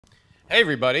Hey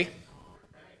everybody,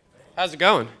 how's it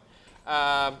going?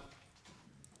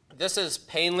 This is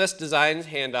Painless Design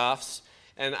Handoffs,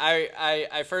 and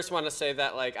I first want to say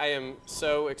that I am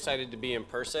so excited to be in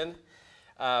person.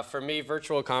 For me,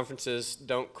 virtual conferences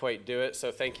don't quite do it,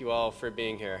 so thank you all for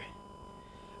being here.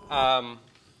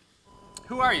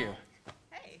 Who are you?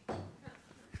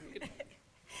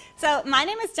 So my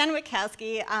name is Jen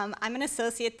Witkowski. I'm an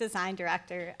associate design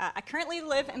director. I currently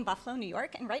live in Buffalo, New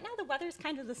York, and right now the weather's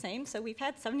kind of the same. So we've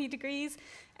had 70 degrees,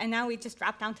 and now we just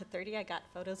dropped down to 30. I got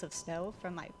photos of snow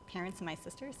from my parents and my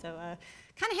sister, so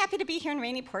kind of happy to be here in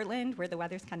rainy Portland, where the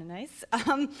weather's kind of nice.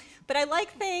 But I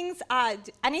like things,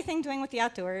 anything doing with the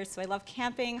outdoors. So I love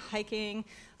camping, hiking.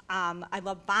 I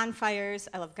love bonfires.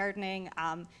 I love gardening.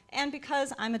 And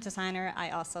because I'm a designer, I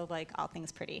also like all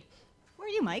things pretty. Who are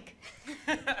you, Mike?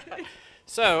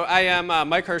 So I am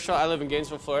Mike Herchel. I live in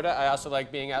Gainesville, Florida. I also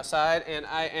like being outside, and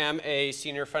I am a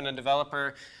senior front-end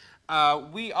developer.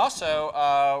 We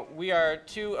are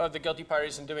two of the guilty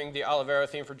parties in doing the Olivero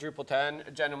theme for Drupal 10.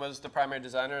 Jen was the primary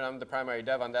designer, and I'm the primary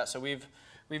dev on that. So we've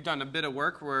done a bit of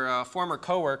work. We're former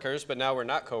coworkers, but now we're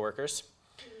not coworkers.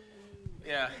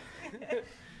 Yeah.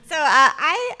 So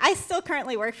I still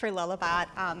currently work for Lullabot,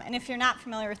 and if you're not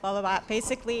familiar with Lullabot,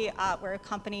 basically we're a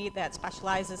company that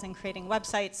specializes in creating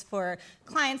websites for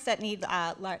clients that need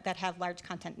that have large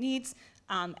content needs.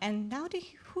 And now,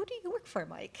 who do you work for,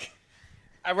 Mike?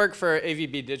 I work for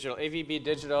AVB Digital. AVB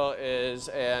Digital is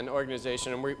an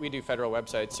organization, and we do federal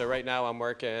websites. So right now I'm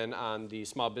working on the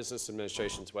Small Business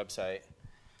Administration's website.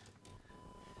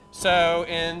 So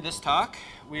in this talk,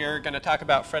 we are going to talk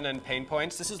about front-end pain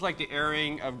points. This is like the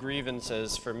airing of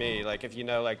grievances for me, like if you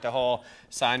know like the whole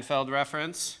Seinfeld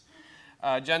reference.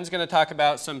 Jen's going to talk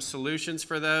about some solutions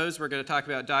for those. We're going to talk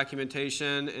about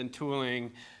documentation and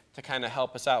tooling to kind of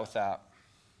help us out with that.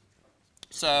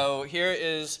 So here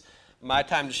is my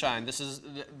time to shine.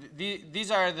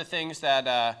 These are the things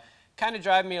that kind of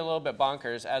drive me a little bit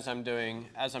bonkers as I'm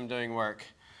doing work.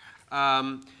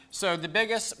 So the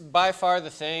biggest, by far, the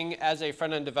thing as a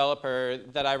front-end developer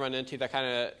that I run into that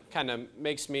kind of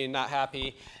makes me not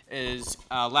happy is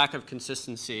lack of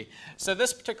consistency. So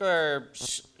this particular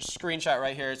screenshot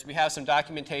right here is we have some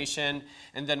documentation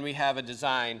and then we have a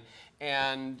design.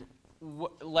 And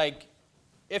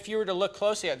if you were to look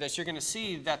closely at this, you're going to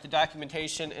see that the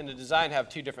documentation and the design have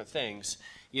two different things.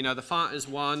 You know, the font is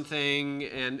one thing,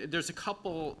 and there's a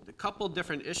couple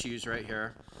different issues right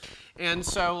here. And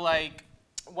so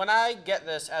when I get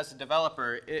this as a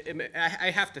developer,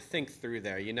 I have to think through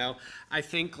there, you know. I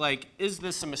think is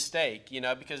this a mistake, you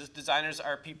know, because designers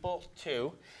are people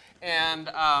too, and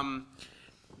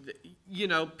you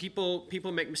know,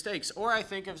 people make mistakes. Or I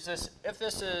think if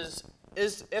this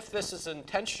is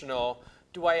intentional,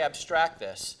 do I abstract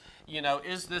this? You know,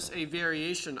 is this a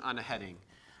variation on a heading?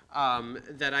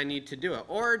 That I need to do it,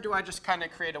 or do I just kind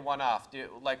of create a one-off?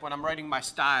 Like when I'm writing my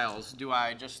styles, do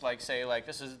I just say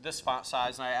this is this font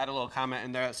size and I add a little comment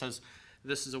in there that says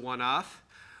this is a one-off,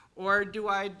 or do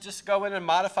I just go in and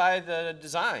modify the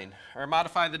design or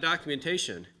modify the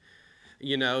documentation?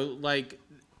 You know,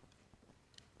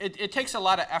 it takes a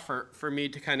lot of effort for me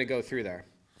to kind of go through there.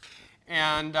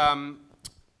 And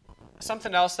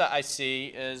something else that I see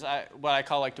is what I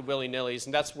call the willy-nillys,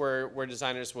 and that's where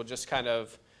designers will just kind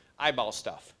of eyeball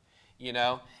stuff, you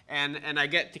know, and I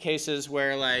get to cases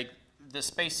where the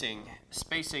spacing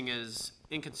is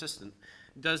inconsistent.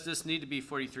 Does this need to be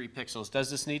 43 pixels?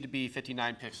 Does this need to be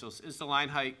 59 pixels? Is the line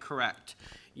height correct?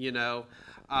 You know,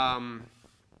 I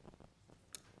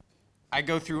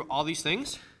go through all these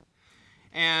things,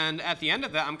 and at the end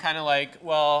of it, I'm kind of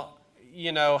well,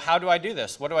 you know, how do I do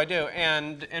this? What do I do?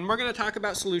 And we're going to talk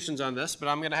about solutions on this, but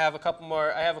I'm going to have a couple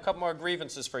more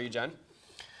grievances for you, Jen.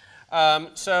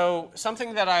 So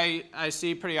something that I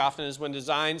see pretty often is when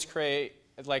designs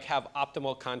have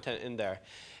optimal content in there.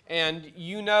 And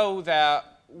you know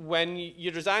that when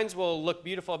your designs will look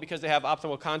beautiful because they have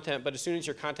optimal content, but as soon as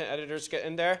your content editors get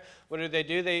in there, what do?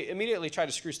 They immediately try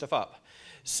to screw stuff up.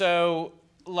 So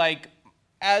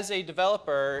as a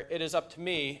developer, it is up to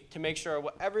me to make sure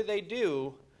whatever they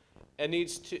do, it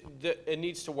needs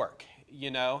to work,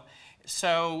 you know.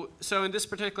 So in this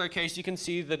particular case, you can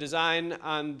see the design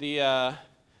on the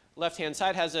left-hand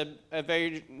side has a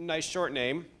very nice short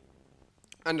name.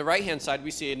 On the right-hand side, we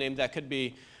see a name that could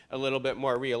be a little bit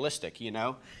more realistic, you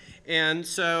know. And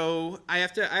so I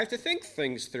have to think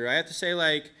things through. I have to say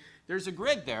there's a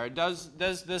grid there. Does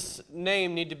this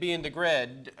name need to be in the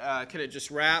grid? Can it just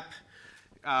wrap?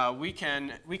 We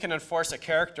can enforce a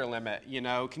character limit. You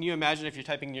know, can you imagine if you're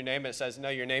typing your name and it says no,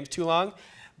 your name's too long?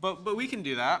 But we can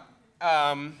do that.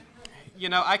 You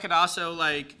know, I could also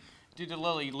do the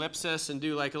little ellipsis and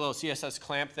do like a little CSS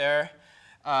clamp there.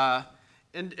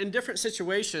 In different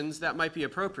situations, that might be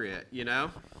appropriate, you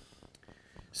know?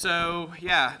 So,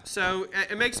 yeah, so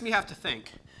it makes me have to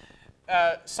think.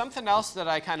 Something else that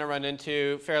I kind of run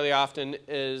into fairly often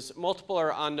is multiple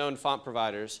or unknown font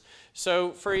providers.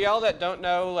 So for y'all that don't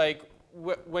know, like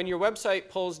when your website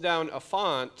pulls down a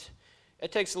font,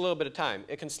 it takes a little bit of time.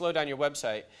 It can slow down your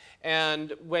website.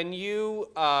 And when you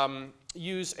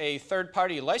use a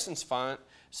third-party licensed font,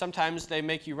 sometimes they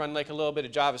make you run like a little bit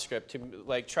of JavaScript to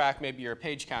like track maybe your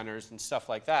page counters and stuff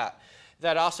like that.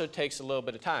 That also takes a little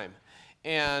bit of time.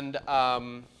 And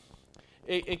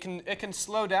it can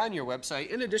slow down your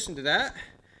website. In addition to that,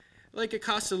 like it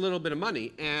costs a little bit of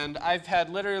money. And I've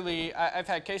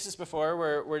had cases before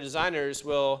where designers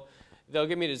they'll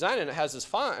give me a design and it has this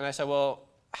font, and I say, well,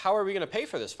 how are we going to pay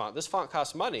for this font? This font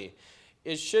costs money.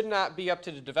 It should not be up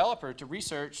to the developer to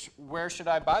research, where should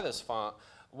I buy this font?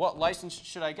 What license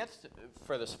should I get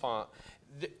for this font?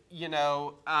 You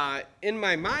know, in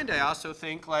my mind, I also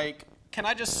think, like, can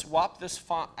I just swap this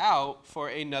font out for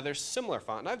another similar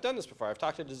font? And I've done this before. I've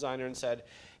talked to a designer and said,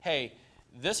 hey,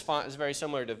 this font is very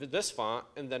similar to this font,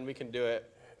 and then we can do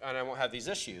it, and I won't have these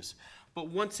issues. But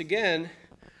once again,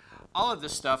 all of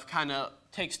this stuff kind of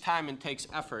takes time and takes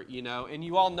effort, you know? And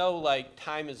you all know, like,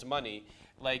 time is money.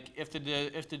 Like, if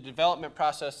the development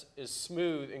process is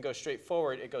smooth and goes straight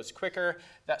forward, it goes quicker.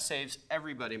 That saves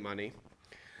everybody money.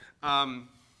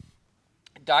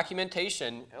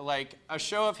 Documentation, like a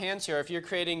show of hands here, if you're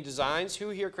creating designs, who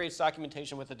here creates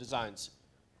documentation with the designs?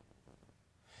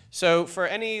 So for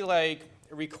any like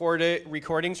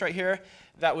recordings right here,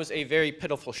 that was a very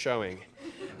pitiful showing.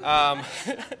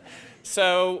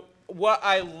 So what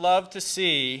I love to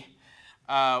see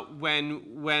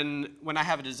when I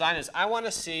have a design is I want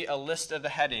to see a list of the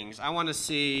headings. I want to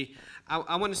see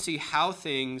how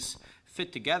things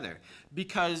fit together.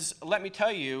 Because let me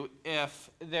tell you, if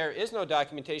there is no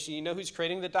documentation, you know who's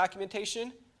creating the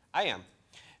documentation? I am.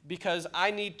 Because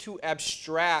I need to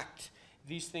abstract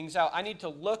these things out. I need to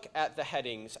look at the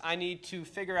headings. I need to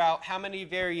figure out how many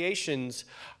variations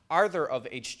are there of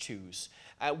H2s.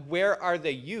 Where are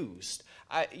they used?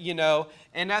 You know,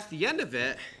 and at the end of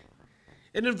it,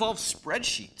 it involves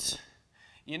spreadsheets.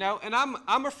 You know, and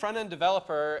I'm a front-end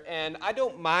developer, and I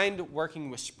don't mind working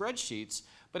with spreadsheets,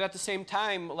 but at the same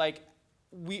time, like,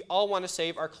 we all want to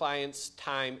save our clients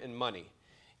time and money,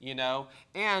 you know?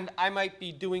 And I might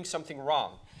be doing something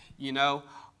wrong, you know?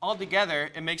 Altogether,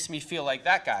 it makes me feel like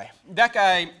that guy. That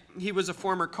guy, he was a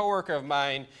former coworker of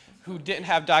mine who didn't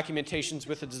have documentations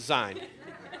with a design.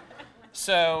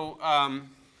 So,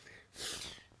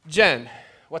 Jen,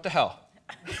 what the hell?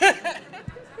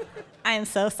 I am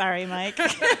so sorry, Mike.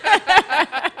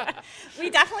 We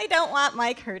definitely don't want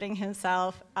Mike hurting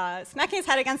himself, smacking his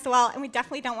head against the wall, and we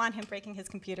definitely don't want him breaking his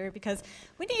computer because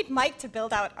we need Mike to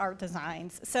build out our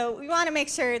designs. So we want to make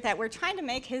sure that we're trying to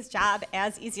make his job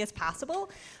as easy as possible.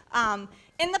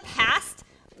 In the past,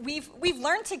 we've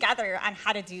learned together on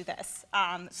how to do this.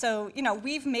 So you know,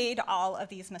 we've made all of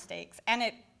these mistakes, and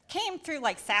it came through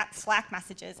like Slack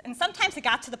messages, and sometimes it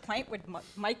got to the point where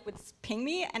Mike would ping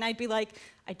me, and I'd be like,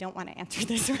 I don't want to answer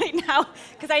this right now,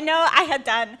 because I know I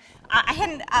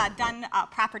hadn't done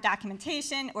proper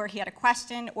documentation, or he had a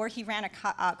question, or he ran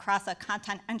across a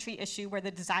content entry issue where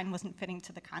the design wasn't fitting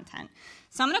to the content.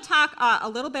 So I'm going to talk a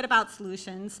little bit about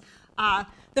solutions.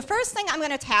 The first thing I'm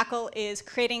going to tackle is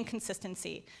creating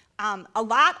consistency. A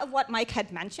lot of what Mike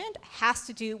had mentioned has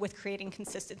to do with creating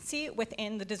consistency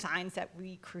within the designs that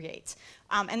we create.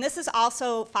 And this is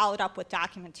also followed up with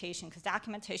documentation, because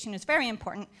documentation is very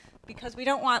important because we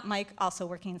don't want Mike also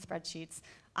working in spreadsheets.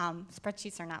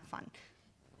 Spreadsheets are not fun.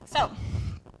 So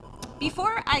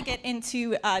before I get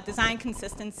into design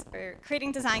consistency or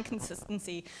creating design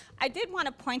consistency, I did want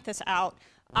to point this out.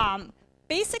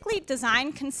 Basically,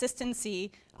 design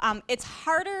consistency, it's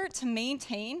harder to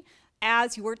maintain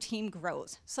as your team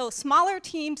grows. So smaller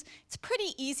teams, it's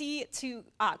pretty easy to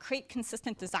create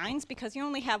consistent designs because you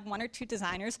only have 1 or 2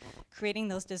 designers creating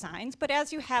those designs. But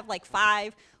as you have like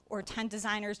 5 or 10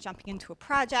 designers jumping into a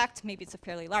project, maybe it's a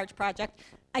fairly large project,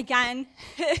 again,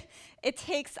 it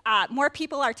takes more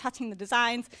people are touching the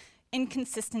designs.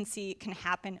 Inconsistency can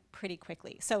happen pretty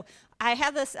quickly. So I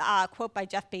have this quote by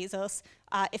Jeff Bezos,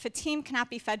 if a team cannot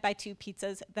be fed by 2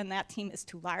 pizzas, then that team is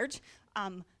too large.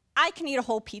 I can eat a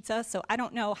whole pizza, so I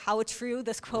don't know how true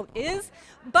this quote is,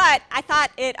 but I thought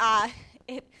it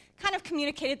kind of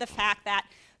communicated the fact that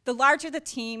the larger the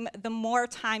team, the more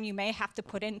time you may have to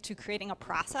put into creating a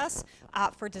process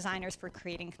for designers for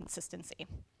creating consistency.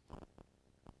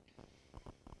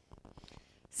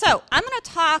 So I'm going to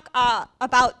talk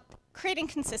about creating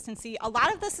consistency, a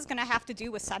lot of this is going to have to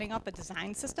do with setting up a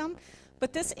design system,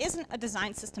 but this isn't a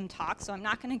design system talk, so I'm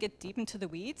not going to get deep into the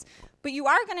weeds, but you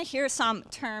are going to hear some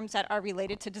terms that are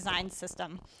related to design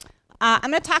system.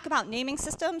 I'm going to talk about naming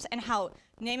systems and how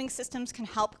naming systems can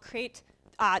help create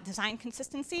design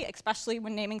consistency, especially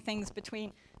when naming things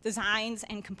between designs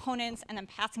and components and then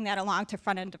passing that along to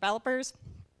front-end developers.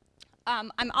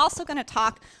 I'm also going to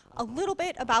talk a little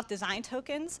bit about design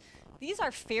tokens. These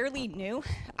are fairly new.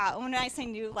 When I say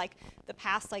new, like the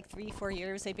past like 3-4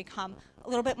 years, they become a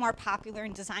little bit more popular,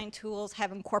 and design tools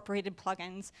have incorporated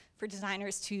plugins for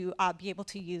designers to be able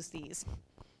to use these.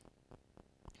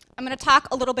 I'm going to talk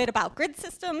a little bit about grid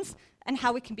systems and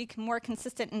how we can be more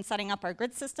consistent in setting up our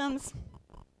grid systems,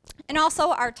 and also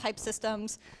our type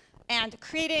systems, and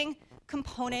creating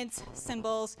components,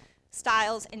 symbols,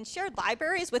 styles, and shared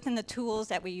libraries within the tools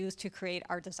that we use to create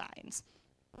our designs.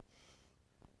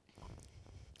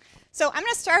 So I'm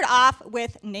going to start off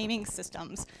with naming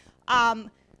systems.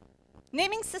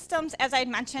 Naming systems, as I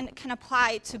mentioned, can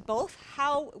apply to both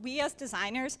how we as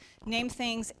designers name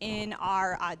things in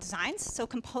our designs, so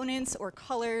components or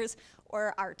colors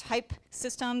or our type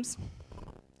systems.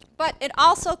 But it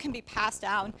also can be passed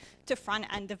down to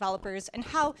front-end developers and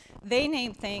how they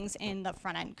name things in the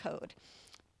front-end code.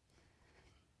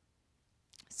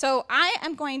 So I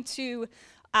am going to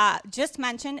just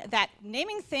mention that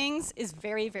naming things is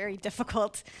very, very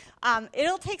difficult.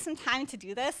 It'll take some time to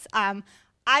do this.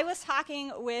 I was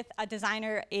talking with a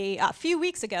designer a few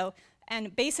weeks ago,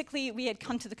 and basically we had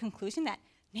come to the conclusion that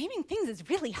naming things is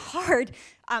really hard.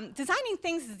 Designing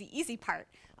things is the easy part,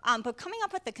 but coming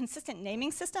up with a consistent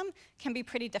naming system can be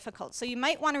pretty difficult. So you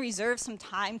might want to reserve some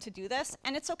time to do this,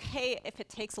 and it's okay if it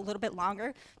takes a little bit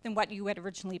longer than what you had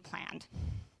originally planned.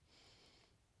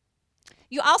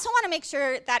 You also want to make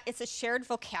sure that it's a shared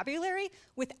vocabulary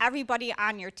with everybody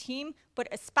on your team, but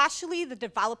especially the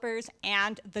developers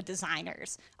and the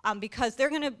designers, because they're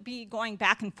going to be going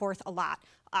back and forth a lot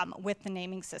with the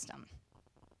naming system.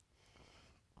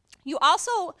 You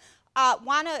also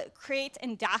want to create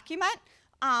and document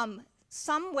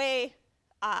some way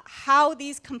how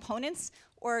these components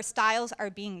or styles are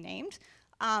being named.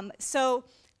 So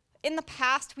in the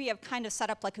past, we have kind of set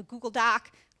up like a Google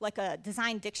Doc, like a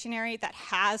design dictionary that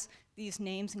has these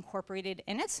names incorporated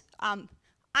in it.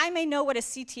 I may know what a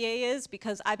CTA is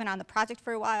because I've been on the project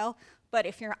for a while, but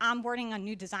if you're onboarding a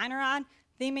new designer on,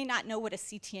 they may not know what a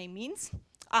CTA means.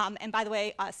 And by the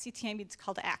way, CTA means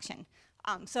call to action.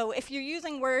 So if you're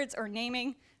using words or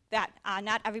naming that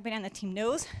not everybody on the team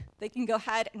knows, they can go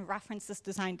ahead and reference this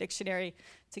design dictionary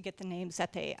to get the names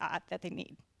that they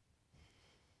need.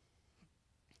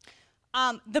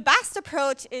 The best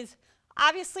approach is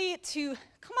obviously to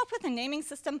come up with a naming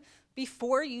system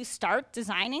before you start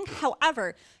designing.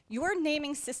 However, your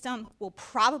naming system will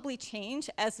probably change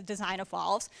as the design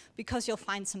evolves because you'll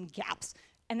find some gaps.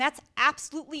 And that's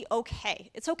absolutely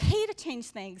okay. It's okay to change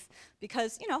things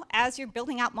because, you know, as you're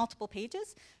building out multiple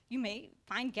pages, you may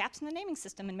find gaps in the naming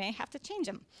system and may have to change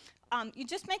them. You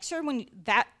just make sure when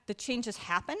the changes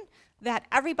happen that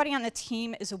everybody on the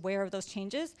team is aware of those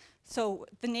changes so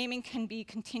the naming can be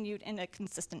continued in a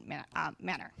consistent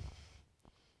manner.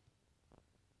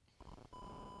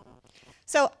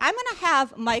 So I'm going to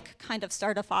have Mike kind of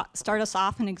start us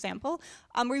off an example.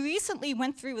 We recently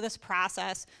went through this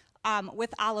process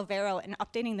with Olivero and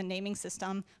updating the naming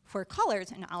system for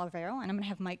colors in Olivero, and I'm going to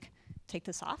have Mike take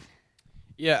this off.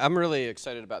 Yeah, I'm really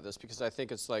excited about this because I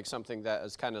think it's like something that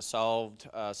has kind of solved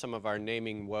some of our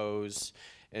naming woes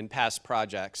in past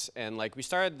projects. And like we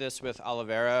started this with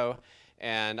Olivero,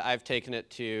 and I've taken it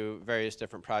to various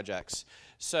different projects.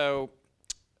 So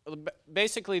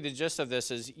basically the gist of this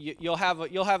is you'll have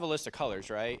a list of colors,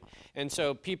 right? And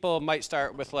so people might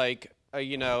start with like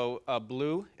a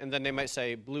blue, and then they might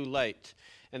say blue light,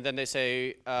 and then they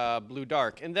say blue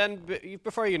dark, and then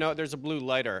before you know it, there's a blue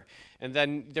lighter, and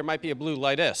then there might be a blue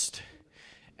lightest,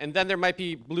 and then there might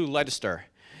be blue lightester,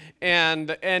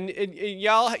 and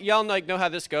y'all like know how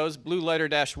this goes, blue lighter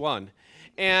 -1,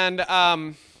 and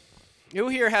who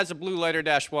here has a blue lighter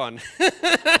 -1?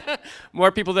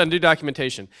 More people than do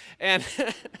documentation, and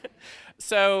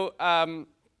so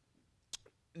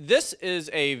this is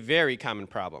a very common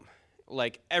problem.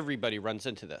 Like everybody runs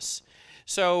into this.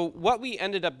 So what we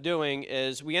ended up doing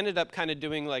is we ended up kind of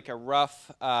doing like a rough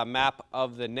map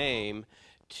of the name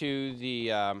to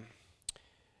the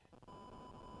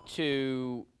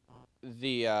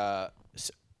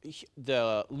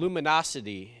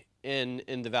luminosity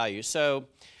in the value. So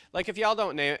like if y'all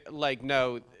don't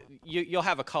know, you'll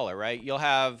have a color, right? You'll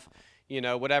have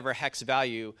whatever hex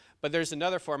value, but there's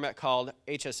another format called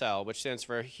HSL, which stands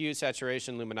for hue,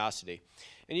 saturation, luminosity.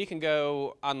 And you can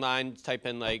go online, type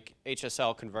in like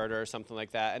HSL converter or something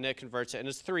like that, and it converts it. And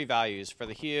it's 3 values for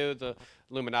the hue, the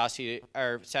luminosity,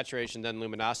 or saturation, then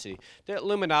luminosity. The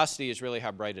luminosity is really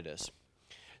how bright it is.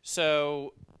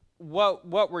 So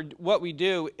what we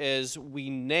do is we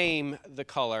name the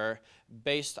color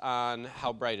based on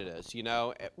how bright it is, you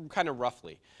know, kind of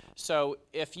roughly. So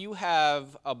if you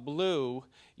have a blue,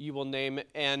 you will name it,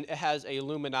 and it has a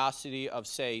luminosity of,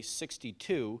 say,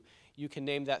 62, you can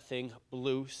name that thing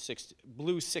blue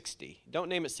 60. Don't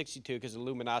name it 62 because the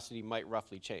luminosity might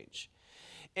roughly change.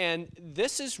 And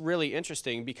this is really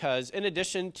interesting because in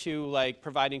addition to like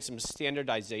providing some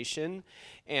standardization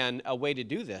and a way to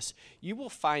do this, you will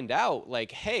find out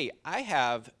like, hey, I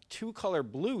have 2 color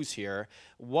blues here.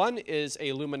 One is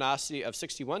a luminosity of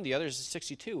 61, the other is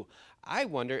 62. I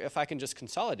wonder if I can just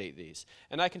consolidate these.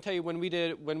 And I can tell you when we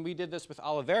did this with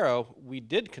Olivero, we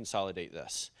did consolidate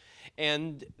this.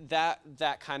 And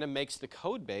that kind of makes the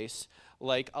code base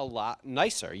like a lot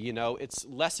nicer. You know, it's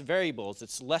less variables,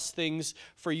 it's less things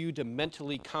for you to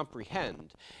mentally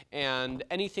comprehend. And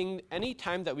any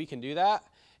time that we can do that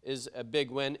is a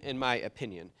big win in my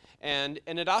opinion. And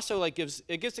it also like gives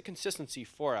a consistency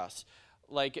for us.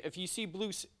 Like if you see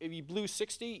blue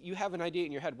 60, you have an idea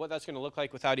in your head what that's going to look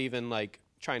like without even like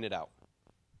trying it out.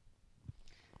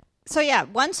 So yeah,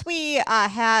 once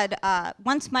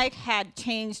Mike had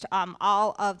changed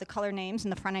all of the color names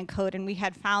in the front end code, and we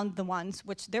had found the ones,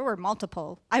 which there were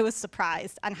multiple, I was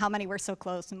surprised on how many were so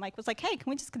close. And Mike was like, hey, can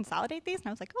we just consolidate these? And I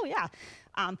was like, oh yeah.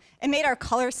 It made our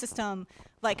color system,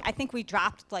 like I think we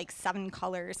dropped like 7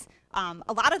 colors.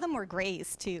 A lot of them were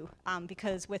grays too,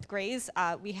 because with grays,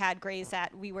 we had grays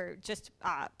that we were just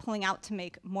pulling out to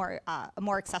make a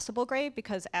more accessible gray,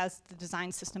 because as the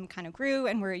design system kind of grew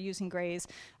and we were using grays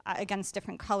against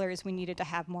different colors, we needed to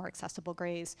have more accessible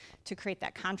grays to create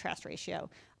that contrast ratio.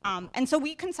 And so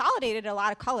we consolidated a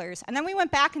lot of colors, and then we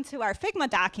went back into our Figma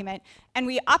document and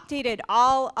we updated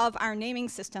all of our naming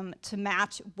system to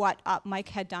match what Mike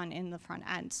had done in the front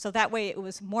end. So that way it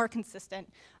was more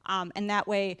consistent, and that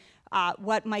way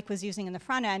what Mike was using in the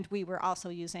front end, we were also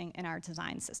using in our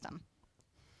design system.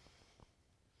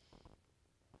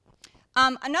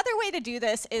 Another way to do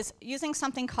this is using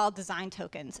something called design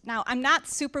tokens. Now, I'm not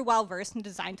super well versed in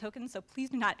design tokens, so please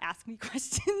do not ask me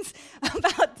questions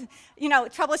about, you know,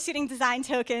 troubleshooting design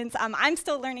tokens. I'm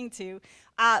still learning too.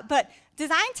 But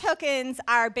design tokens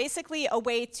are basically a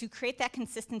way to create that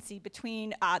consistency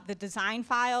between the design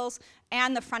files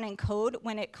and the front end code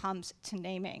when it comes to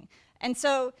naming. And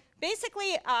so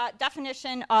basically,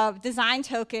 definition of design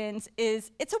tokens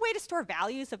is it's a way to store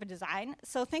values of a design.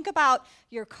 So think about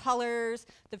your colors,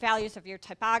 the values of your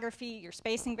typography, your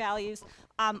spacing values.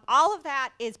 All of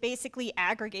that is basically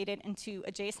aggregated into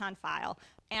a JSON file.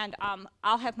 And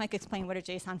I'll have Mike explain what a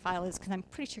JSON file is, because I'm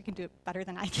pretty sure he can do it better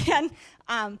than I can.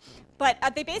 But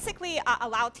they basically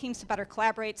allow teams to better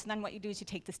collaborate. So then what you do is you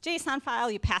take this JSON file,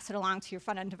 you pass it along to your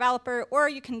front-end developer, or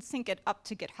you can sync it up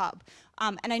to GitHub.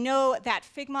 And I know that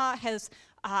Figma has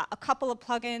a couple of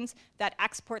plugins that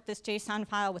export this JSON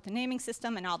file with the naming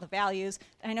system and all the values.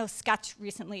 And I know Sketch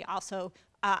recently also,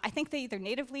 I think they either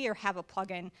natively or have a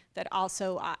plugin that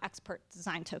also export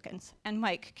design tokens. And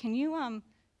Mike, can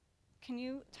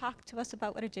you talk to us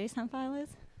about what a JSON file is?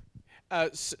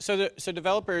 So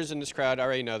developers in this crowd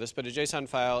already know this, but a JSON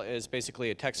file is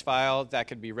basically a text file that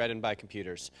could be read in by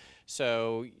computers.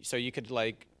 So you could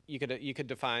like you could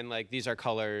define like these are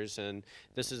colors and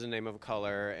this is the name of a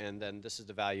color and then this is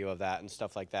the value of that and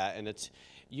stuff like that. And it's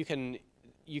you can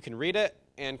read it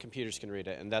and computers can read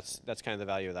it, and that's kind of the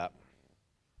value of that.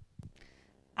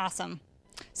 Awesome.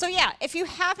 So yeah, if you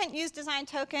haven't used design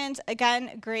tokens,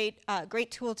 again, great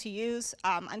tool to use.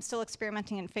 I'm still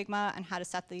experimenting in Figma on how to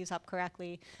set these up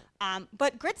correctly.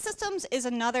 But grid systems is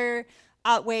another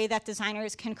way that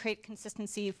designers can create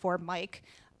consistency for Mike.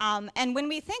 And when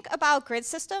we think about grid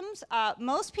systems,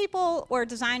 most people or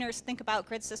designers think about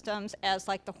grid systems as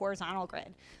like the horizontal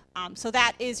grid. So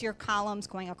that is your columns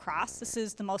going across. This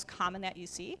is the most common that you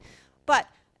see. But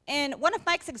in one of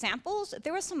Mike's examples,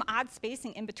 there was some odd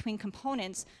spacing in between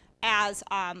components as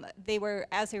they were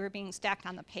being stacked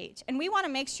on the page. And we want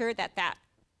to make sure that that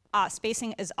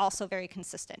spacing is also very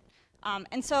consistent.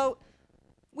 And so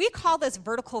we call this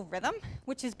vertical rhythm,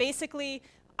 which is basically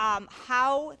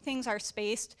how things are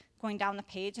spaced going down the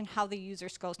page and how the user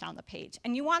scrolls down the page.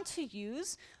 And you want to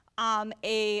use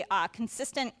a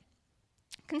consistent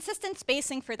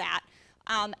spacing for that.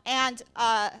 And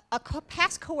a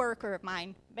past coworker of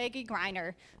mine, Maggie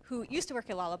Greiner, who used to work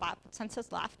at Lullabot but since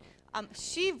has left,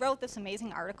 she wrote this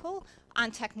amazing article on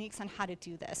techniques on how to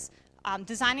do this.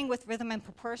 Designing with Rhythm and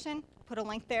Proportion. Put a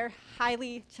link there.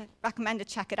 Highly recommend to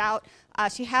check it out.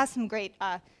 She has some great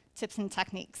tips and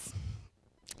techniques.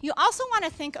 You also want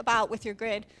to think about, with your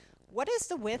grid, what is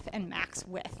the width and max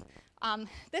width?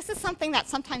 This is something that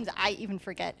sometimes I even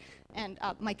forget, and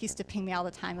Mike used to ping me all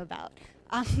the time about.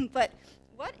 But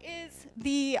what is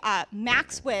the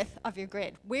max width of your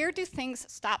grid? Where do things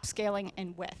stop scaling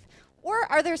in width? Or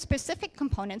are there specific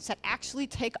components that actually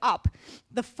take up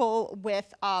the full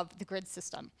width of the grid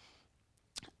system?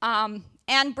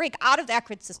 And break out of that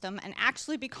grid system and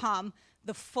actually become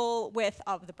the full width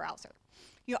of the browser.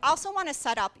 You also want to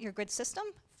set up your grid system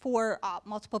for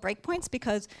multiple breakpoints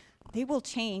because they will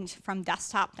change from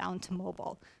desktop down to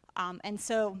mobile. And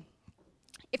so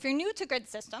if you're new to grid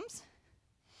systems,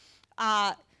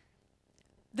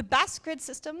 the best grid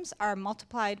systems are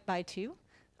multiplied by 2.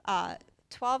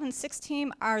 12 and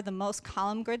 16 are the most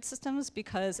column grid systems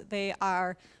because they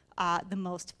are the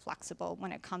most flexible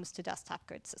when it comes to desktop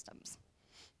grid systems.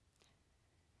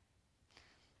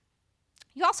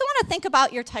 You also want to think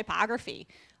about your typography.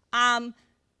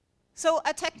 So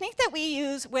a technique that we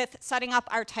use with setting up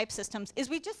our type systems is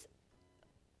we just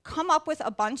come up with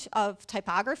a bunch of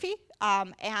typography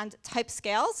and type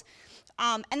scales.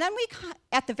 And then we,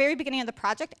 at the very beginning of the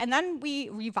project, and then we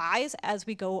revise as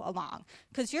we go along.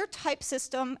 Because your type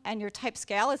system and your type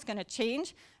scale is going to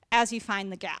change as you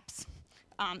find the gaps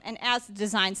and as the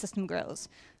design system grows.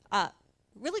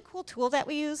 Really cool tool that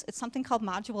we use, it's something called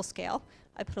Module Scale.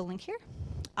 I put a link here.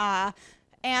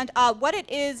 And what it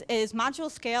is Module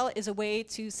Scale is a way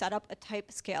to set up a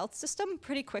type scale system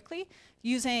pretty quickly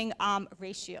using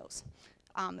ratios.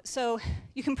 So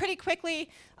you can pretty quickly,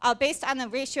 based on the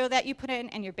ratio that you put in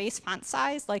and your base font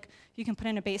size, like you can put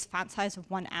in a base font size of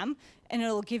 1M, and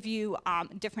it'll give you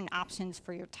different options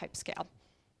for your type scale.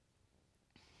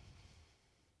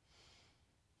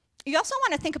 You also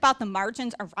want to think about the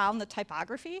margins around the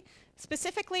typography.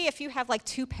 Specifically, if you have like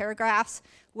 2 paragraphs,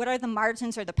 what are the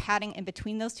margins or the padding in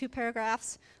between those 2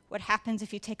 paragraphs? What happens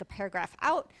if you take a paragraph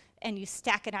out and you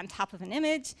stack it on top of an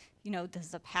image? You know, does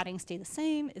the padding stay the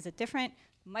same? Is it different?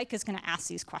 Mike is going to ask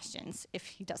these questions if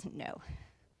he doesn't know.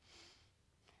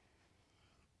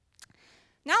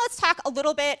 Now let's talk a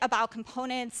little bit about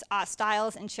components,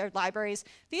 styles, and shared libraries.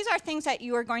 These are things that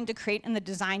you are going to create in the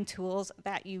design tools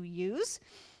that you use.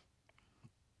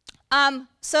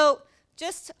 So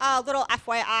just a little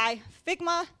FYI,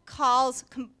 Figma calls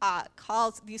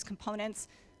these components,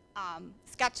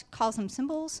 Sketch calls them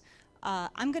symbols.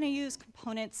 I'm going to use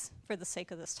components for the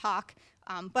sake of this talk,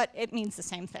 but it means the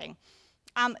same thing.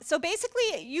 So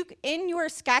basically, in your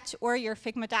Sketch or your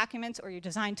Figma documents or your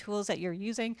design tools that you're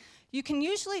using, you can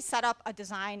usually set up a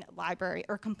design library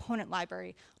or component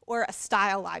library or a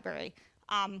style library.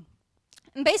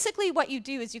 And basically what you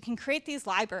do is you can create these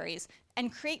libraries and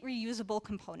create reusable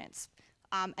components.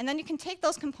 And then you can take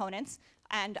those components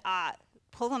and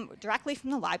pull them directly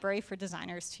from the library for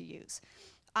designers to use.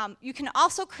 You can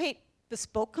also create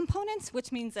bespoke components,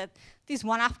 which means that these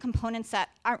one-off components that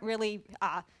aren't really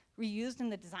reused in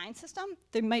the design system,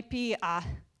 they might be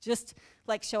just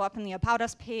like show up in the About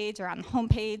Us page or on the home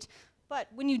page. But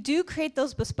when you do create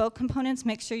those bespoke components,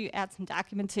 make sure you add some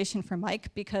documentation for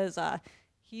Mike because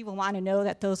he will want to know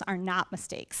that those are not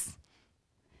mistakes.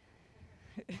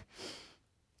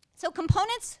 So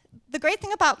components, the great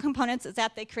thing about components is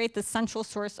that they create the central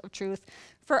source of truth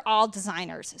for all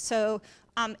designers. So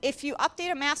if you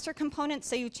update a master component,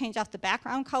 say you change out the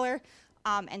background color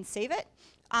and save it,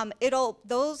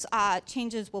 those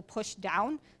changes will push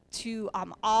down to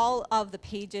all of the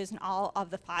pages and all of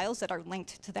the files that are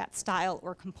linked to that style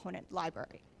or component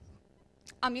library.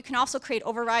 You can also create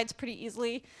overrides pretty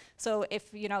easily. So if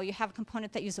you have a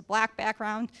component that uses a black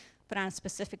background, but on a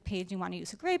specific page you want to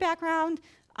use a gray background,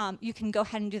 you can go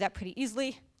ahead and do that pretty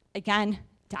easily. Again,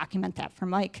 document that for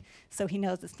Mike so he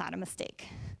knows it's not a mistake.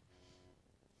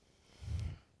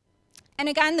 And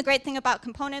again, the great thing about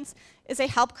components is they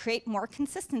help create more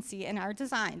consistency in our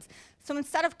designs. So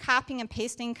instead of copying and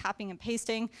pasting,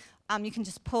 you can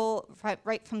just pull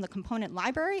right from the component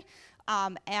library.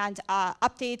 And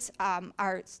updates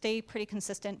stay pretty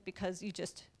consistent because you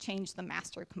just change the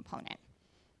master component.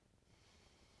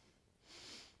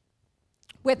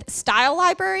 With style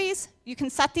libraries, you can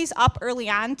set these up early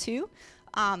on too.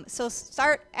 So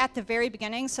start at the very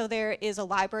beginning so there is a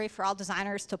library for all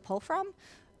designers to pull from.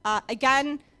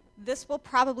 Again, this will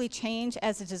probably change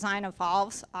as the design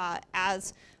evolves.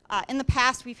 In the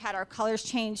past, we've had our colors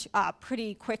change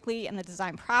pretty quickly in the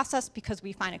design process because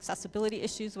we find accessibility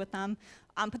issues with them.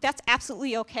 But that's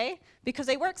absolutely okay because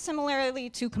they work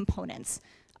similarly to components.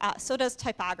 So does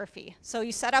typography. So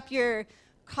you set up your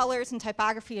colors and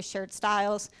typography as shared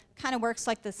styles. Kind of works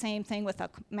like the same thing with a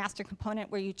master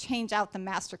component where you change out the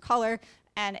master color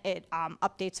and it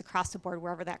updates across the board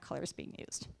wherever that color is being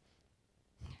used.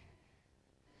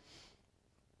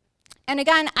 And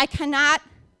again, I cannot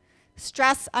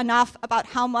stress enough about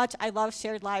how much I love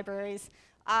shared libraries.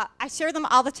 I share them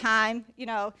all the time. You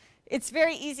know, it's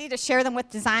very easy to share them with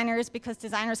designers because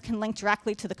designers can link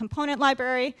directly to the component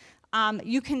library.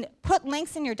 You can put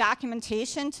links in your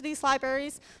documentation to these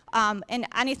libraries, and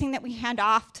anything that we hand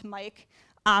off to Mike,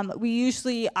 we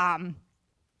usually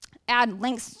add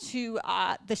links to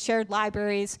the shared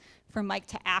libraries for Mike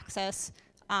to access.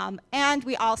 And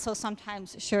we also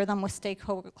sometimes share them with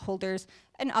stakeholders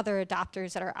and other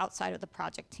adopters that are outside of the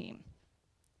project team.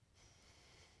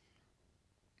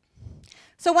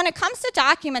 So when it comes to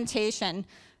documentation,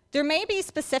 there may be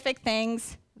specific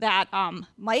things that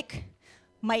Mike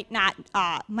might not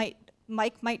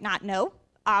know.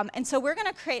 And so we're going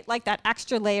to create like that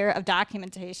extra layer of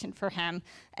documentation for him.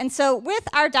 And so with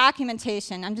our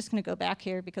documentation, I'm just going to go back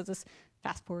here because this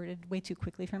fast forwarded way too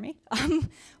quickly for me.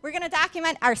 We're going to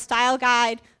document our style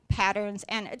guide, patterns,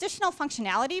 and additional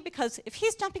functionality because if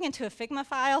he's jumping into a Figma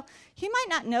file, he might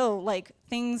not know like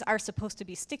things are supposed to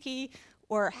be sticky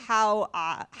or how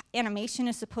animation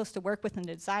is supposed to work within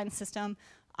the design system.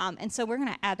 And so we're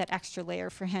going to add that extra layer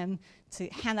for him to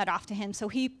hand that off to him so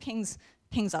he pings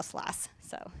us less.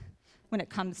 So when it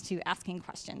comes to asking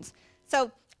questions.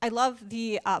 So I love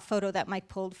the photo that Mike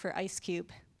pulled for Ice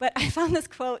Cube. But I found this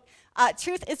quote,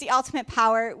 truth is the ultimate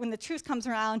power. When the truth comes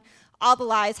around, all the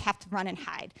lies have to run and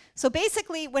hide. So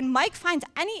basically, when Mike finds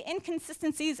any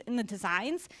inconsistencies in the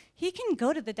designs, he can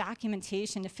go to the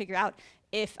documentation to figure out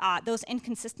if those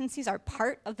inconsistencies are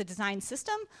part of the design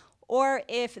system or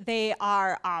if they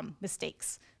are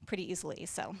mistakes pretty easily.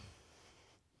 So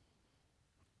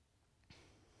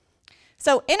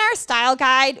in our style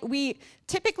guide, we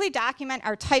typically document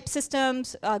our type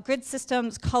systems, grid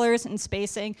systems, colors, and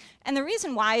spacing. And the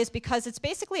reason why is because it's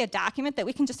basically a document that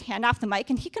we can just hand off the Mike,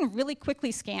 and he can really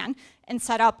quickly scan and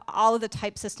set up all of the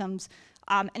type systems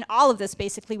and all of this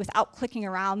basically without clicking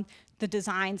around the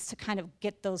designs to kind of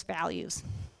get those values.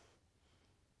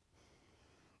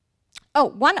 Oh,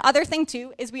 one other thing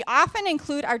too is we often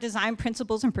include our design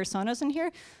principles and personas in here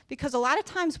because a lot of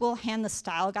times we'll hand the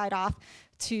style guide off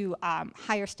to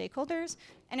higher stakeholders.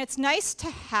 And it's nice to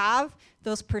have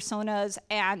those personas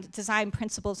and design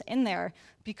principles in there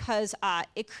because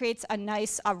it creates a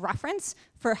nice reference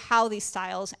for how these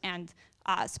styles and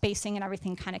spacing and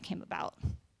everything kind of came about.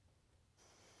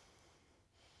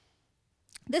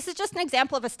 This is just an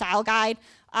example of a style guide.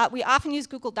 We often use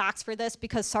Google Docs for this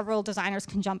because several designers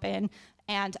can jump in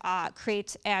and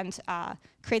create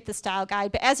the style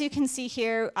guide. But as you can see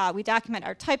here, we document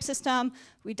our type system,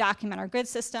 we document our grid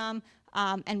system,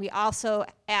 and we also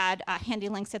add handy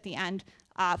links at the end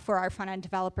for our front-end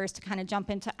developers to kind of jump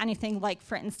into anything like,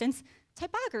 for instance,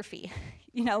 typography.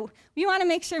 You know, we want to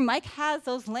make sure Mike has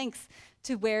those links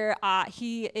to where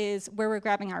where we're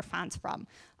grabbing our fonts from.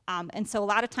 And so a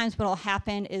lot of times what will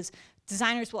happen is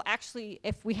designers will actually,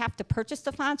 if we have to purchase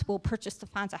the fonts, we'll purchase the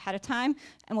fonts ahead of time,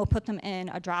 and we'll put them in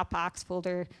a Dropbox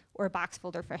folder or a box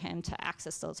folder for him to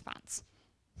access those fonts.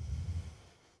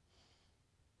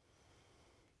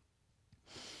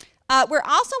 We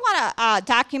also want to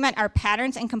document our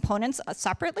patterns and components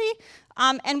separately.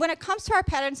 And when it comes to our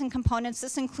patterns and components,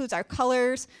 this includes our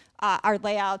colors, our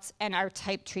layouts, and our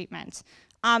type treatment.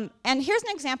 And here's an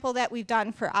example that we've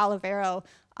done for Olivero.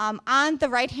 On the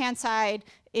right-hand side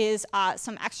is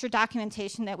some extra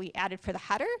documentation that we added for the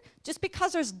header, just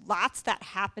because there's lots that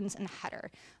happens in the header.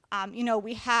 You know,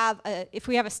 if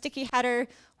we have a sticky header,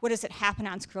 what does it happen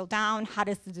on scroll down? How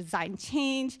does the design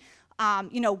change?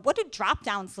 You know, what do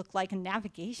drop-downs look like in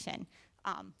navigation?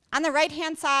 On the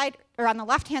right-hand side, or on the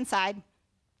left-hand side,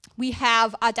 we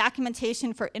have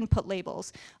documentation for input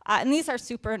labels. And these are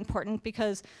super important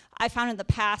because I found in the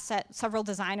past that several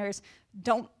designers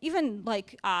don't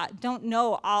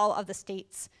know all of the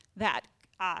states that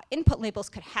input labels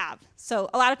could have. So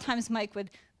a lot of times Mike would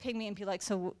ping me and be like,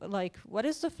 so like, what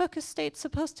is the focus state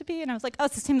supposed to be? And I was like, oh,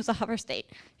 it's the same as the hover state.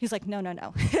 He's like, no.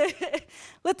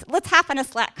 let's hop on a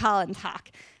Slack call and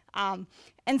talk.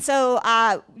 And so,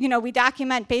 you know, we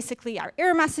document basically our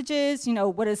error messages. You know,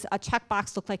 what does a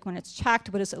checkbox look like when it's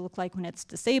checked? What does it look like when it's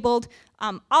disabled?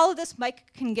 All of this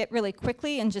Mike can get really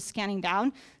quickly and just scanning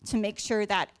down to make sure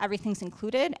that everything's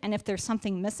included. And if there's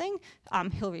something missing,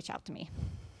 he'll reach out to me.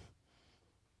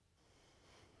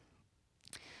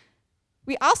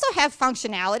 We also have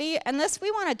functionality, and this we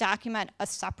want to document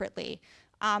separately.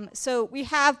 So we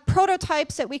have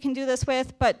prototypes that we can do this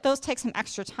with, but those take some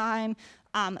extra time.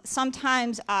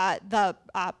 Sometimes the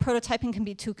prototyping can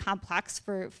be too complex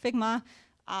for Figma.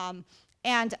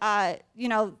 You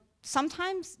know,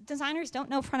 sometimes designers don't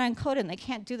know front-end code and they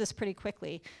can't do this pretty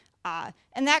quickly.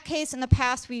 In that case, in the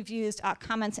past, we've used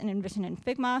comments and InVision in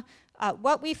Figma.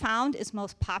 What we found is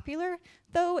most popular,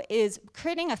 though, is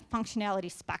creating a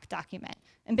functionality spec document.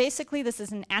 And basically, this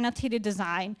is an annotated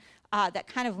design that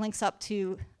kind of links up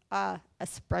to a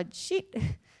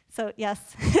spreadsheet. So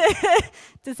yes,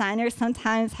 designers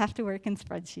sometimes have to work in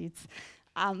spreadsheets.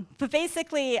 But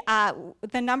basically,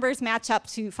 the numbers match up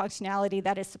to functionality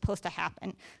that is supposed to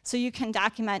happen. So you can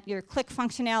document your click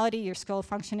functionality, your scroll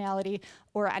functionality,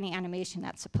 or any animation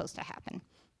that's supposed to happen.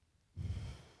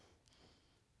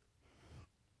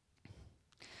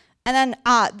 And then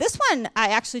this one I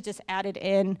actually just added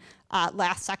in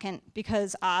last second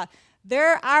because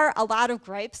there are a lot of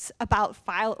gripes about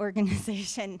file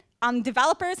organization.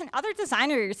 Developers and other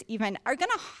designers even are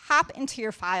going to hop into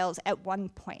your files at one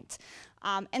point.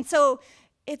 And so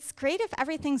it's great if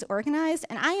everything's organized,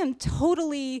 and I am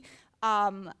totally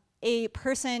a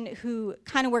person who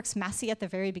kind of works messy at the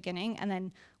very beginning and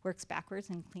then works backwards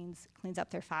and cleans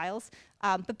up their files.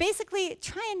 But basically,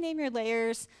 try and name your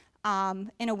layers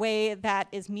in a way that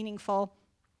is meaningful.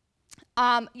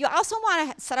 You also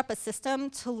want to set up a system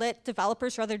to let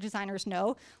developers or other designers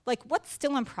know like what's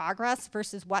still in progress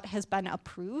versus what has been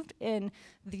approved in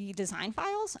the design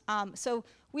files. So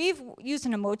we've used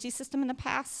an emoji system in the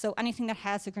past, so anything that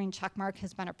has a green check mark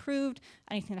has been approved,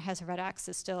 anything that has a red X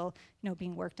is still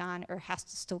being worked on or has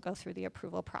to still go through the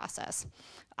approval process.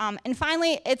 And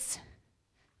finally, it's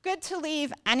good to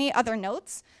leave any other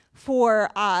notes for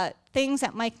things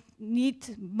that might need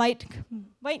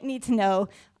to know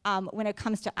when it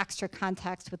comes to extra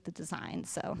context with the design.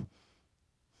 So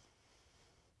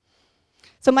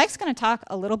Mike's going to talk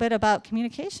a little bit about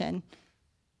communication.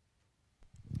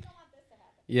 You don't want this to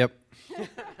happen. Yep.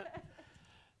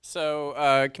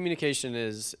 So communication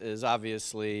is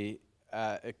obviously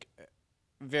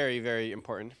very, very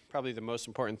important. Probably the most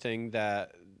important thing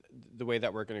the way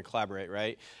that we're going to collaborate,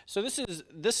 right? So this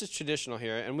is traditional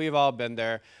here, and we've all been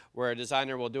there, where a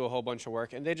designer will do a whole bunch of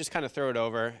work and they just kind of throw it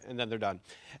over and then they're done.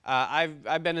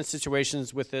 I've been in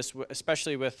situations with this,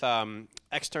 especially with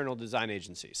external design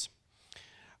agencies.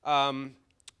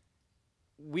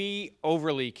 We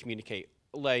overly communicate.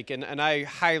 And I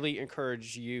highly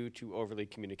encourage you to overly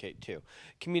communicate too.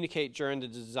 Communicate during the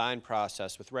design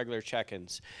process with regular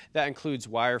check-ins. That includes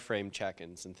wireframe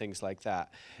check-ins and things like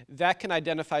that. That can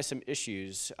identify some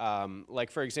issues. Like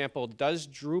for example, does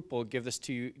Drupal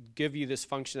give you this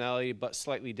functionality but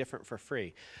slightly different for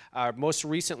free? Most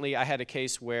recently, I had a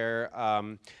case where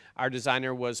our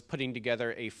designer was putting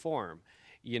together a form.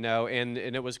 And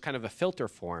it was kind of a filter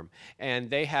form. And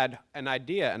they had an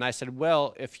idea, and I said,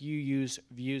 well, if you use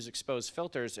views exposed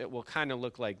filters, it will kind of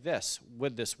look like this.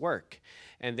 Would this work?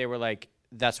 And they were like,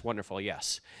 that's wonderful,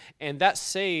 yes. And that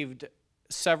saved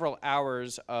several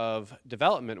hours of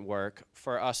development work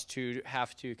for us to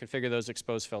have to configure those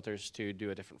exposed filters to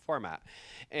do a different format.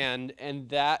 And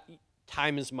that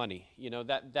time is money.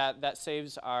 That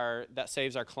saves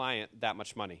our client that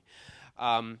much money.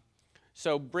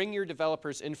 So bring your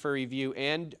developers in for review,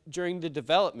 and during the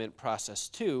development process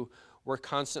too, we're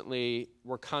constantly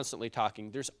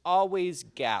talking. There's always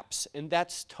gaps, and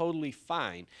that's totally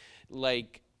fine.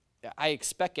 Like, I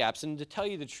expect gaps, and to tell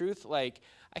you the truth, like,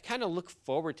 I kind of look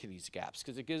forward to these gaps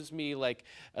because it gives me like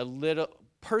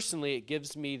personally, it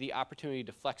gives me the opportunity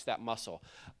to flex that muscle.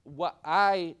 What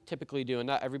I typically do, and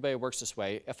not everybody works this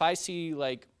way, if I see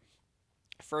like,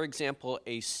 for example,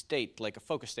 a state, like a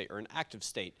focus state or an active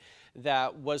state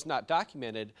that was not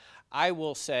documented, I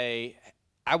will say,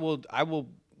 I will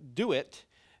do it,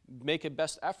 make a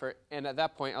best effort, and at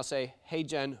that point I'll say, hey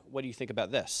Jen, what do you think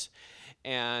about this?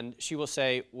 And she will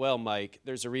say, well Mike,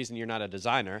 there's a reason you're not a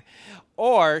designer.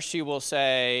 Or she will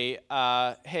say,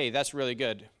 hey, that's really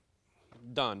good,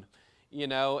 done.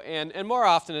 And more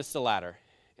often it's the latter.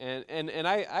 And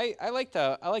I like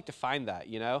to find that,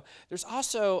 There's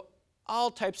also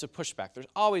all types of pushback. There's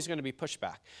always going to be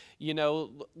pushback.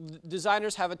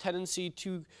 Designers have a tendency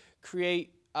to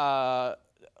create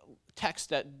text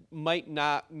that might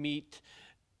not meet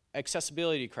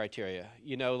accessibility criteria.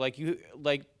 Like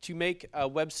to make a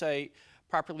website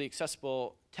properly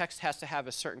accessible, text has to have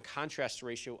a certain contrast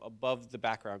ratio above the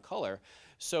background color.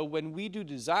 So when we do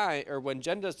design, or when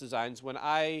Jen does designs, when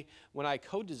I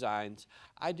code designs,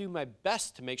 I do my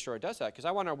best to make sure it does that, because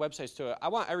I want our websites to, I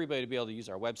want everybody to be able to use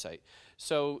our website.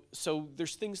 So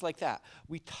there's things like that.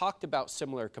 We talked about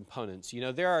similar components. You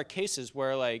know, there are cases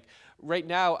where, like, right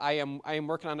now I am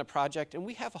working on a project and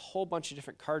we have a whole bunch of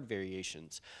different card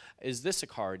variations. Is this a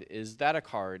card? Is that a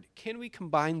card? Can we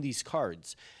combine these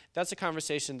cards? That's a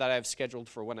conversation that I've scheduled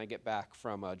for when I get back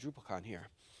from DrupalCon here.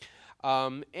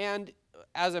 And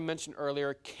as I mentioned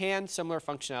earlier, can similar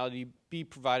functionality be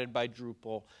provided by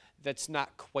Drupal that's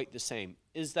not quite the same?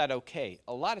 Is that okay?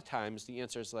 A lot of times the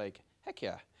answer is like, heck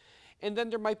yeah. And then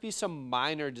there might be some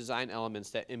minor design elements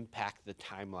that impact the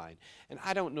timeline. And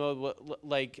I don't know, what,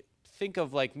 like, think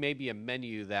of like maybe a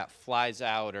menu that flies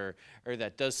out or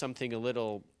that does something a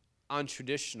little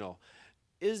untraditional.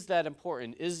 Is that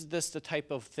important? Is this the type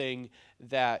of thing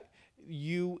that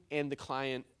you and the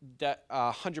client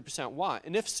 100% want?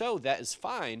 And if so, that is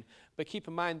fine. But keep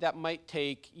in mind that might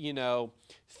take, you know,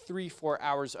 3-4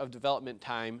 hours of development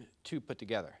time to put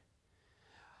together.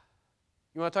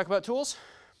 You want to talk about tools?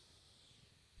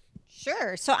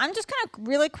 Sure. So I'm just going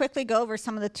to really quickly go over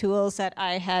some of the tools that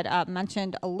I had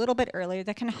mentioned a little bit earlier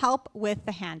that can help with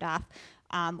the handoff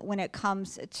when it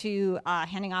comes to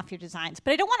handing off your designs.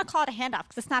 But I don't want to call it a handoff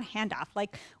because it's not a handoff.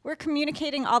 Like, we're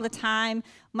communicating all the time.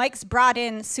 Mike's brought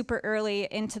in super early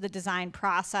into the design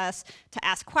process to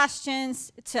ask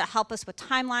questions, to help us with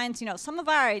timelines. You know, some of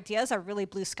our ideas are really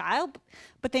blue sky,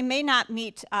 but they may not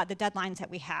meet the deadlines that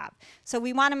we have. So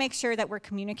we want to make sure that we're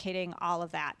communicating all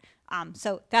of that.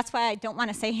 So that's why I don't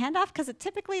want to say handoff, because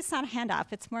typically it's not a handoff.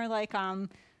 It's more like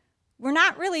we're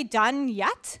not really done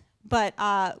yet, but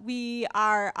we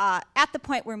are at the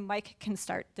point where Mike can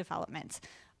start development.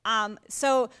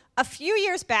 So a few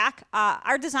years back,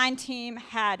 our design team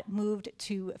had moved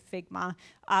to Figma.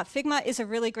 Figma is a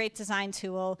really great design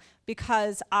tool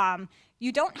because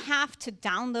you don't have to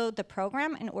download the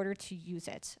program in order to use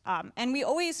it. And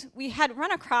we had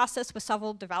run across this with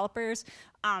several developers.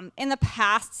 In the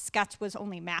past, Sketch was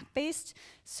only Mac-based,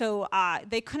 so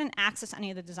they couldn't access any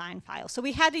of the design files. So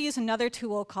we had to use another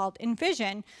tool called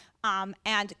InVision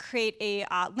and create a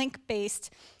link-based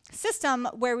system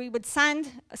where we would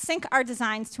sync our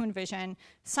designs to InVision,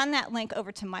 send that link over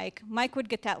to Mike. Mike would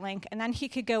get that link, and then he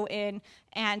could go in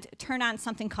and turn on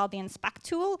something called the Inspect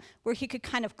tool, where he could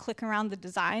kind of click around the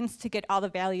designs to get all the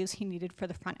values he needed for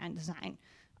the front-end design.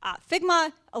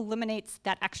 Figma eliminates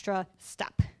that extra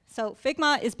step. So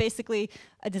Figma is basically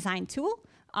a design tool,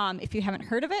 if you haven't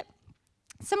heard of it.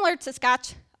 Similar to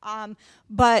Sketch,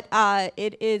 but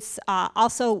it is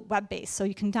also web-based. So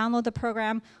you can download the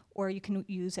program, or you can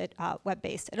use it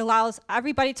web-based. It allows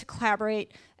everybody to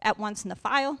collaborate at once in the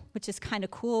file, which is kind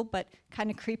of cool, but kind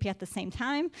of creepy at the same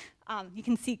time. You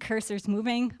can see cursors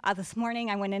moving. This morning,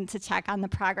 I went in to check on the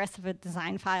progress of a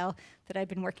design file that I've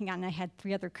been working on, and I had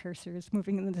 3 other cursors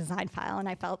moving in the design file, and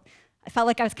I felt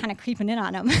like I was kind of creeping in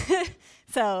on him.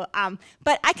 So,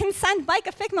 but I can send Mike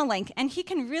a Figma link, and he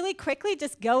can really quickly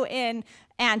just go in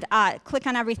and click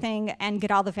on everything and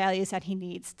get all the values that he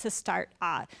needs to start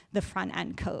the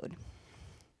front-end code.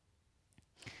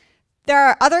 There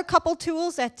are other couple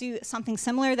tools that do something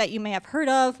similar that you may have heard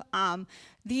of.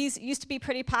 These used to be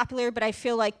pretty popular, but I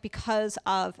feel like because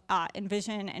of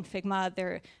InVision and Figma,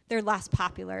 they're less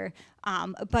popular.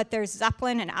 But there's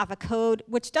Zeppelin and Avocode,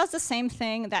 which does the same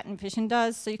thing that InVision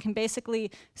does. So you can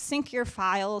basically sync your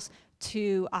files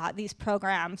to these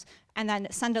programs and then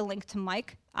send a link to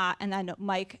Mike, and then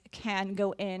Mike can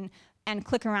go in and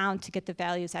click around to get the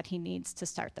values that he needs to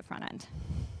start the front end.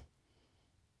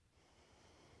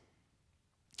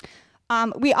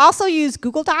 We also use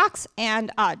Google Docs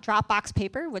and Dropbox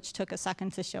Paper, which took a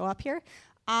second to show up here.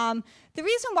 The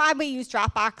reason why we use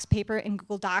Dropbox Paper and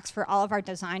Google Docs for all of our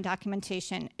design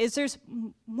documentation is there's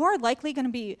more likely going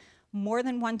to be more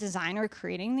than one designer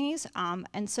creating these.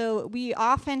 And so we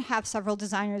often have several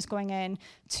designers going in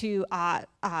to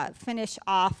finish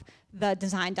off the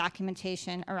design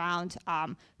documentation around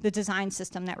the design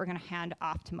system that we're going to hand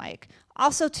off to Mike.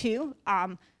 Also, too,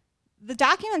 the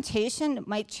documentation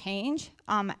might change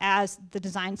as the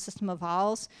design system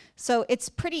evolves. So it's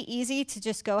pretty easy to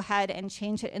just go ahead and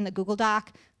change it in the Google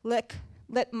Doc, let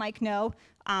Mike know.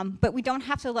 But we don't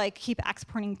have to like keep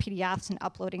exporting PDFs and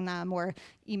uploading them or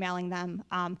emailing them.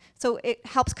 So it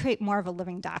helps create more of a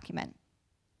living document.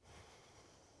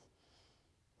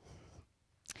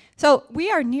 So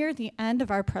we are near the end of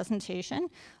our presentation.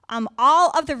 All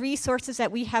of the resources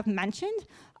that we have mentioned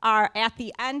are at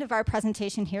the end of our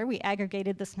presentation here. We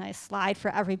aggregated this nice slide for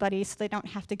everybody so they don't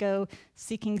have to go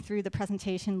seeking through the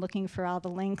presentation looking for all the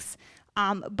links.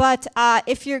 But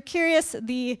if you're curious,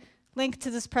 the link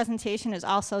to this presentation is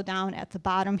also down at the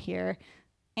bottom here.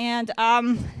 And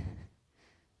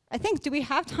I think, do we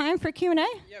have time for Q&A?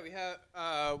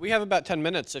 Yeah, we have about 10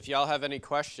 minutes. If y'all have any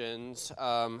questions,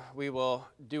 we will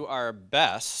do our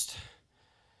best.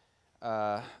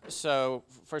 So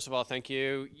first of all, thank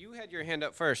you. You had your hand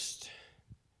up first.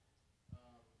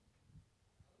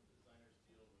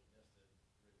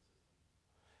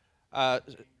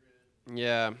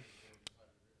 Yeah.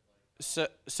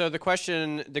 So the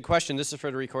question, this is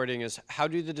for the recording, is how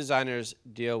do the designers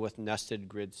deal with nested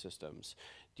grid systems?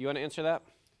 Do you want to answer that?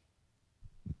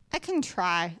 I can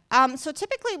try. So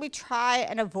typically we try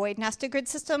and avoid nested grid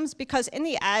systems because in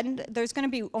the end, there's going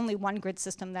to be only one grid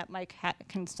system that Mike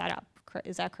can set up.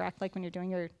 Is that correct? Like when you're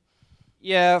doing your...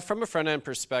 Yeah, from a front-end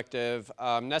perspective,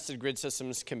 nested grid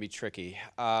systems can be tricky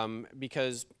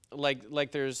because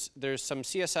like there's some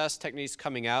CSS techniques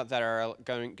coming out that are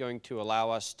going to allow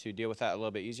us to deal with that a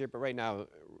little bit easier, but right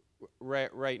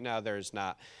now there's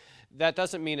not. That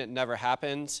doesn't mean it never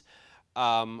happens,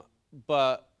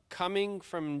 but coming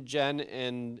from Jen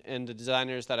and the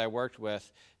designers that I worked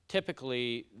with,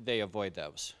 typically they avoid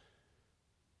those.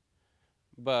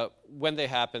 But when they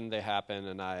happen,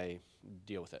 and I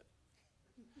deal with it.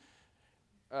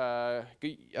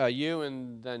 You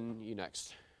and then you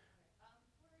next.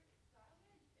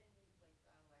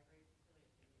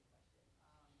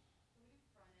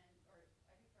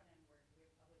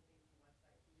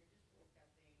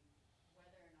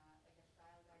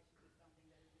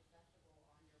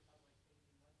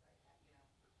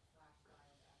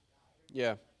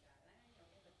 Yeah.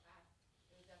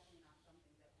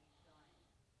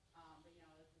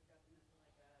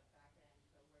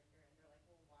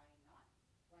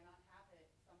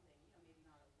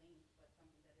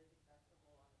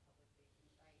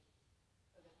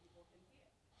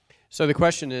 So the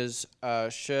question is,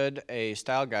 should a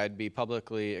style guide be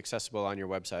publicly accessible on your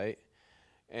website?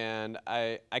 And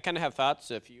I kind of have thoughts,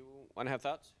 if you want to have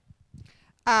thoughts.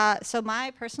 So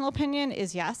my personal opinion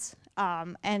is yes.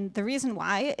 And the reason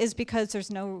why is because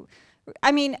there's no,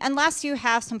 I mean, unless you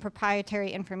have some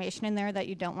proprietary information in there that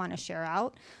you don't want to share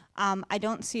out, I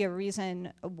don't see a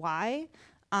reason why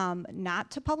not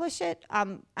to publish it.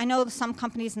 I know some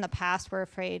companies in the past were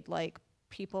afraid like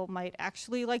people might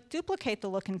actually like duplicate the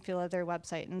look and feel of their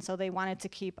website, and so they wanted to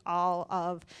keep all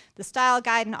of the style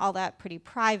guide and all that pretty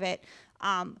private.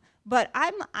 But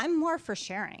I'm more for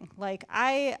sharing. Like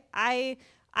I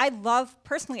love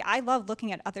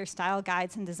looking at other style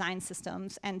guides and design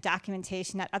systems and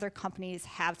documentation that other companies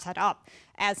have set up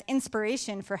as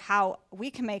inspiration for how we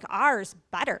can make ours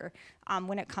better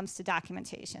when it comes to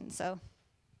documentation. So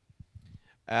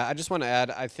I just want to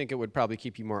add, I think it would probably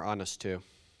keep you more honest too,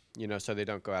 you know, so they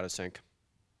don't go out of sync.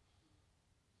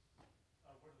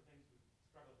 One of the things we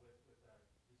struggled with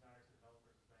designers and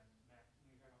developers has been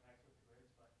max width of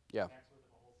grids, but yeah. max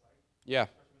width of a whole site. Yeah.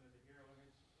 Especially when there's a hero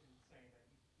image and saying that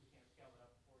we can't scale it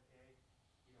up to 4K,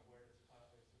 you know, where does the cut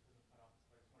off? Is the cut off?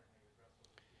 So I just wondering how you address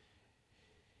those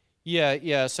issues.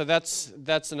 Yeah. So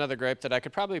that's another gripe that I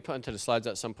could probably put into the slides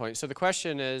at some point. So the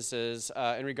question is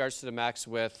in regards to the max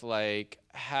width, like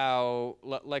how,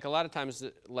 like a lot of times,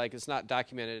 like it's not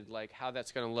documented, like how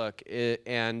that's going to look,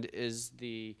 and is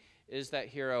the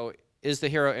hero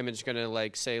image going to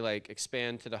like say like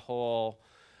expand to the whole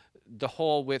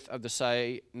width of the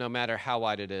site, no matter how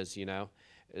wide it is, you know?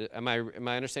 Am I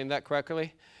understanding that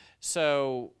correctly?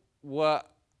 So what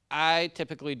I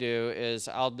typically do is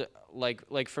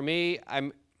like for me,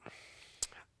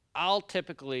 I'll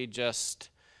typically just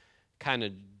kind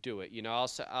of do it, you know.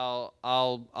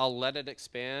 I'll let it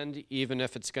expand, even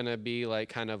if it's going to be like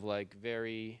kind of like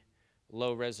very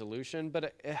low resolution.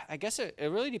 But I guess it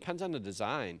really depends on the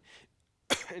design,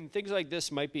 and things like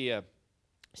this might be a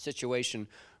situation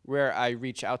where I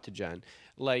reach out to Jen,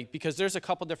 like because there's a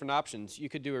couple different options. You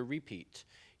could do a repeat.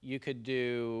 You could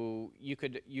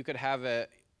have a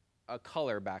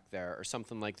color back there or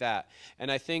something like that.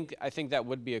 And I think that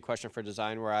would be a question for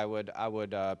design where I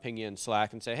would ping you in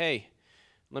Slack and say, hey,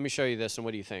 let me show you this and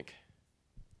what do you think?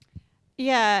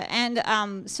 Yeah,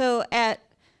 and so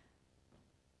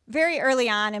very early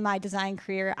on in my design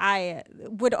career, I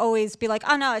would always be like,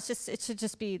 oh no, it should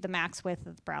just be the max width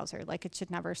of the browser. Like it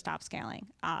should never stop scaling.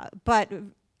 But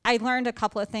I learned a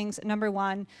couple of things. Number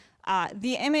one,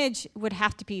 the image would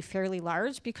have to be fairly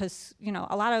large because, you know,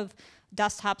 a lot of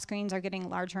desktop screens are getting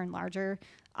larger and larger.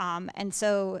 And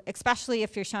so especially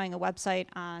if you're showing a website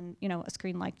on, you know, a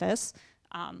screen like this,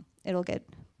 it'll get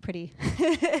pretty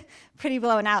pretty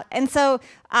blown out. And so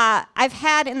I've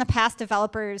had in the past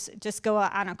developers just go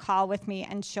on a call with me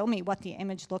and show me what the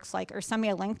image looks like or send me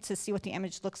a link to see what the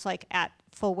image looks like at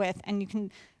full width. And you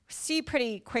can see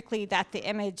pretty quickly that the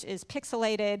image is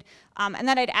pixelated. And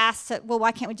then I'd ask, well,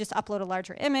 why can't we just upload a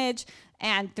larger image?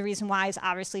 And the reason why is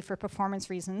obviously for performance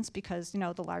reasons, because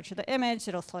the larger the image,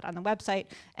 it'll slow down the website.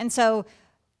 And so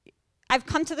I've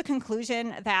come to the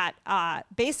conclusion that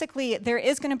basically there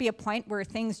is going to be a point where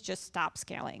things just stop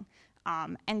scaling.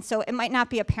 And so it might not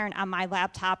be apparent on my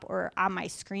laptop or on my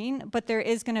screen, but there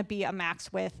is going to be a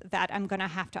max width that I'm going to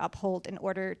have to uphold in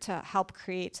order to help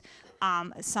create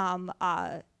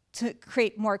to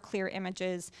create more clear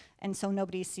images, and so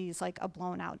nobody sees like a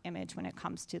blown out image when it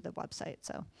comes to the website.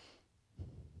 So.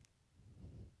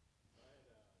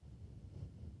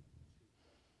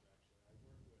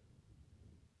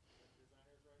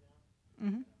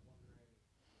 Mm-hmm.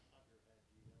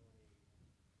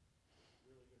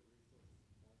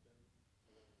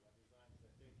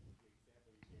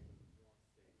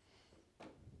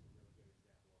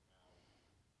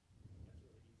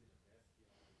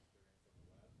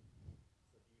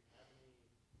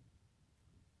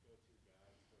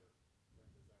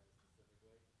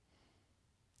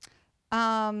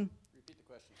 Repeat the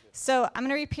question, too. So I'm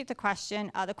going to repeat the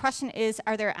question. The question is,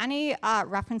 are there any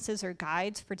references or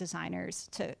guides for designers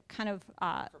to kind of,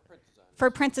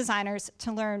 for print designers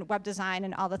to learn web design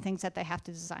and all the things that they have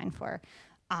to design for?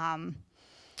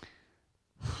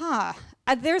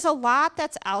 There's a lot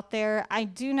that's out there. I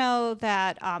do know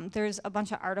that there's a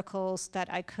bunch of articles that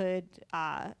I could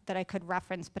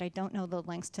reference, but I don't know the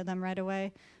links to them right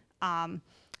away.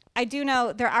 I do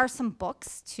know there are some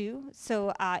books too.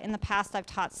 So in the past, I've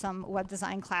taught some web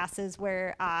design classes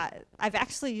where I've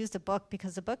actually used a book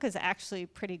because the book is actually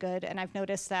pretty good. And I've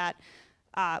noticed that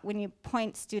when you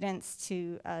point students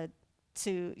to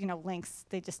links,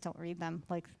 they just don't read them.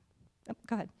 Like, oh,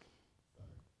 go ahead.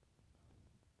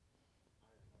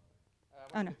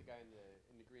 We'll get the guy in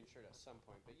the green shirt at some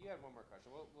point, but you had one more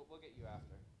question. We'll get you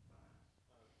after.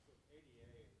 So ADA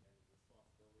and responsibilities, I know it's kind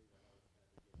of a give and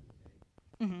take.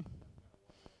 Mm-hmm. I'm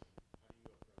kind of wondering, how do you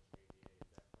approach ADA?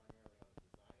 Is that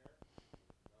primarily on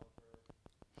the designer, developer?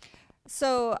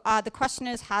 So the question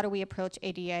is, how do we approach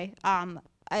ADA?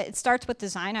 It starts with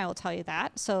design, I will tell you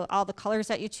that. So all the colors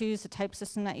that you choose, the type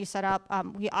system that you set up,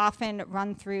 we often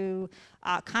run through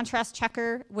Contrast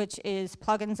Checker, which is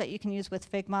plugins that you can use with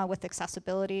Figma with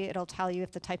accessibility. It'll tell you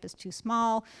if the type is too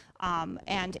small,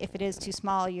 and if it is too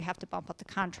small, you have to bump up the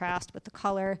contrast with the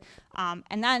color.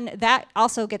 And then that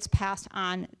also gets passed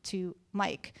on to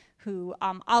Mike, who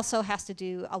also has to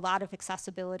do a lot of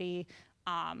accessibility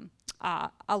in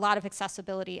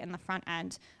the front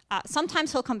end.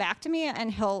 Sometimes he'll come back to me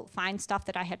and he'll find stuff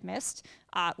that I had missed,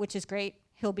 which is great.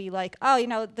 He'll be like,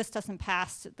 oh, this doesn't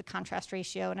pass the contrast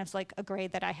ratio, and it's like a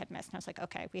grade that I had missed. And I was like,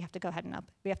 okay, we have to go ahead and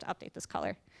we have to update this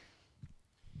color.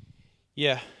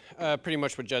 Yeah, pretty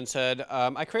much what Jen said.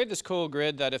 I created this cool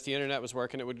grid that if the internet was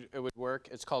working, it would work.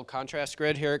 It's called Contrast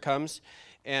Grid. Here it comes.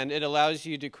 And it allows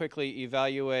you to quickly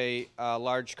evaluate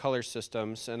large color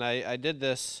systems. And I did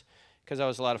this because it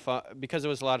was a lot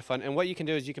of fun. And what you can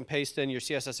do is you can paste in your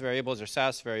CSS variables or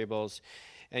Sass variables,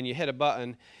 and you hit a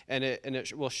button, and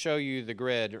it will show you the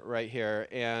grid right here.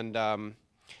 And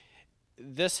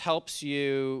this helps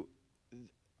you.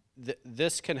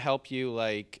 This can help you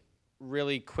like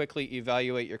really quickly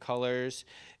evaluate your colors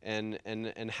and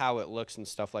how it looks and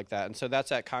stuff like that. And so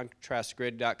that's at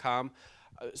contrastgrid.com.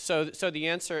 So the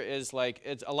answer is like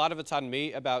a lot of it's on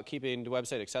me about keeping the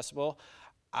website accessible.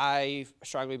 I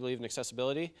strongly believe in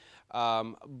accessibility,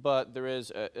 but there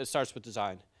is it starts with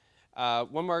design.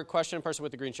 One more question, person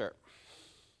with the green shirt.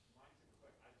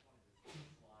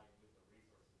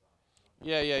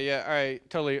 Yeah. All right,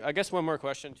 totally. I guess one more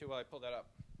question too while I pull that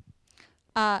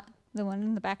up. The one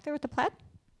in the back there with the plaid?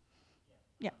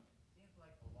 Yeah. Seems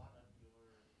like a lot of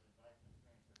your advice and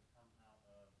experience has come out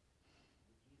of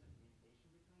the ease of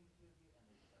communication between the two of you and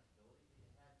the accessibility that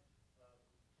you had to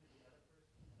the other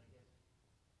person. And I guess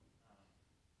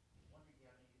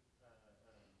wondering if you have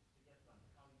any suggestions on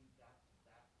how you got to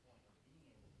that point of being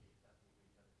able to be accessible to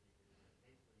each other.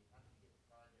 Basically, how did you get the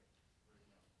project, or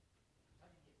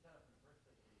how did you get set up in the first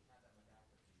place where you had that much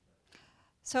access to each other?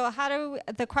 So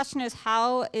the question is,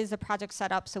 how is the project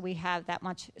set up so we have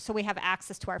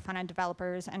access to our front-end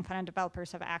developers, and front-end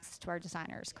developers have access to our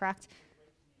designers, correct?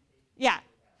 Yeah.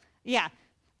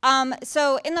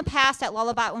 So in the past at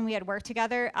Lullabot, when we had worked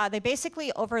together, they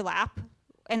basically overlap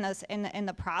in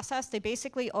the process. They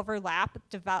basically overlap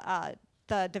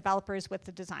the developers with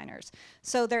the designers.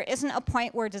 So there isn't a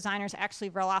point where designers actually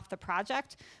roll off the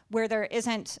project where there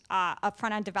isn't a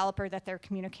front-end developer that they're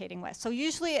communicating with. So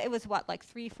usually it was like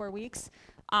 3-4 weeks.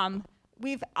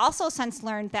 we've also since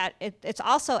learned that it's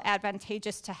also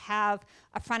advantageous to have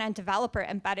a front-end developer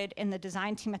embedded in the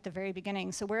design team at the very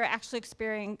beginning. So we're actually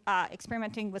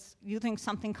experimenting with using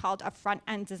something called a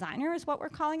front-end designer is what we're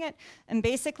calling it. And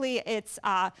basically it's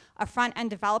a front-end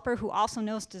developer who also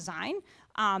knows design,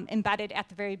 embedded at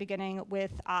the very beginning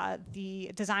with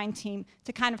the design team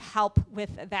to kind of help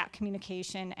with that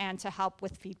communication and to help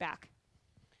with feedback.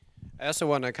 I also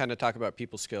want to kind of talk about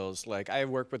people skills. Like, I have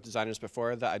worked with designers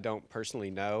before that I don't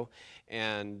personally know,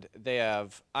 and they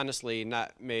have honestly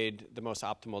not made the most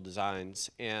optimal designs.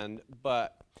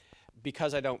 But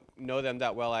because I don't know them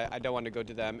that well, I don't want to go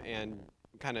to them and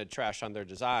kind of trash on their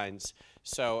designs.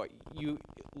 So you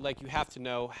have to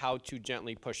know how to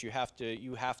gently push. You have to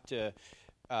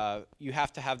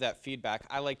have that feedback.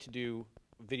 I like to do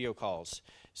video calls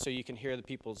so you can hear the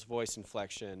people's voice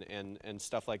inflection and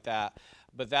stuff like that.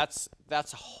 But that's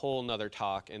a whole nother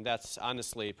talk, and that's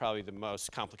honestly probably the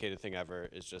most complicated thing ever,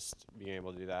 is just being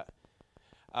able to do that.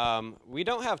 We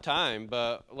don't have time,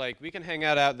 but like, we can hang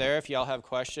out there if y'all have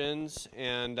questions.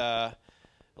 And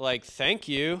like, thank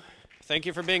you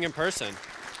for being in person.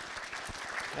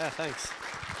 Yeah, thanks.